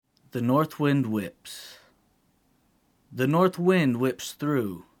The north wind whips. The north wind whips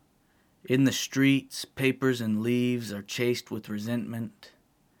through. In the streets, papers and leaves are chased with resentment.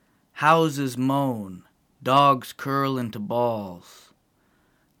 Houses moan, dogs curl into balls.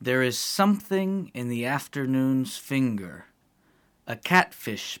 There is something in the afternoon's finger, a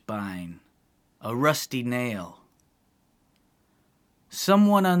catfish spine, a rusty nail.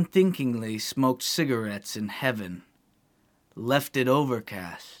 Someone unthinkingly smoked cigarettes in heaven, left it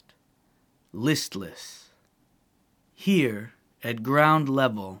overcast, listless. Here, at ground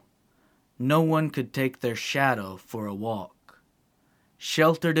level, no one could take their shadow for a walk.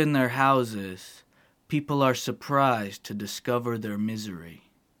 Sheltered in their houses, people are surprised to discover their misery.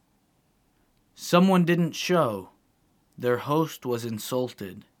 Someone didn't show. Their host was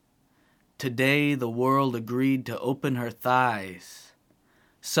insulted. Today the world agreed to open her thighs.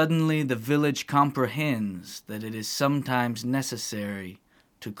 Suddenly the village comprehends that it is sometimes necessary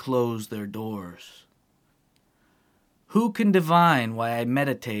to close their doors. Who can divine why I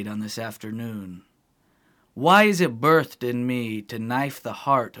meditate on this afternoon? Why is it birthed in me to knife the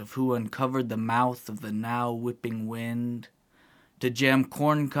heart of who uncovered the mouth of the now whipping wind, to jam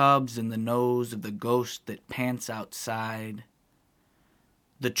corncobs in the nose of the ghost that pants outside?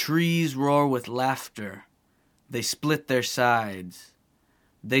 The trees roar with laughter. They split their sides.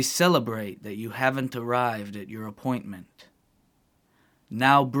 They celebrate that you haven't arrived at your appointment.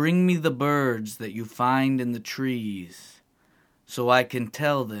 Now bring me the birds that you find in the trees, so I can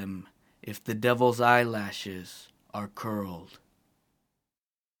tell them if the devil's eyelashes are curled.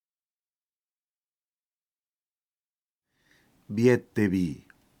 Vietevi,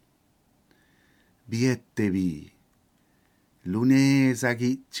 lunesa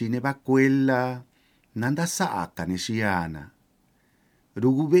cineva quella nanda saka nesiana,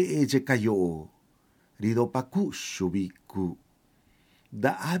 rugubece kayo, rido pakushu biku.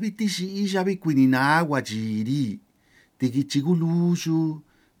 Da abiti si isabi quininawa giri, tigi cigulusu,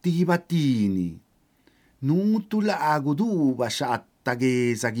 tigi batini. Nutula aguduba sa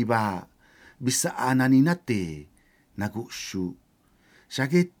attage sa giba, bisa ananinate, nagushu.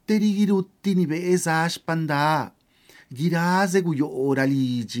 Sagette rigirutti ni besa spanda, girase guyo ora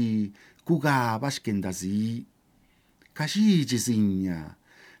ligi, kugaba skendasi. Kashiji signa,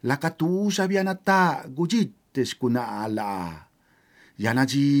 la catusha vianata, gugitte skunala.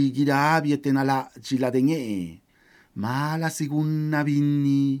 Yanaji girabi etenala giladenye, ma la siguna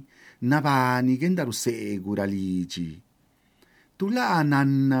vinni, navani gendaru segura ligi. Tula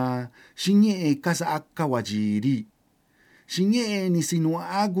nanna, shinye casa akawajiri. Shinye ni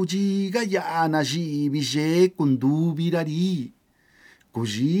sinuagu jiga yana jibije kundubirari.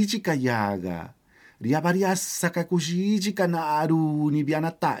 Kujiji kayaga, riabariasa kakujiji kanaru ni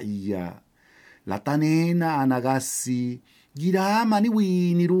bianataya. Latanena anagasi, girama ni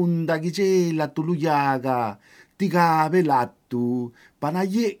wini runda gijela tuluyaga, tigabe latu,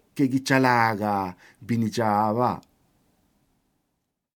 panayeke gichalaga, binijava.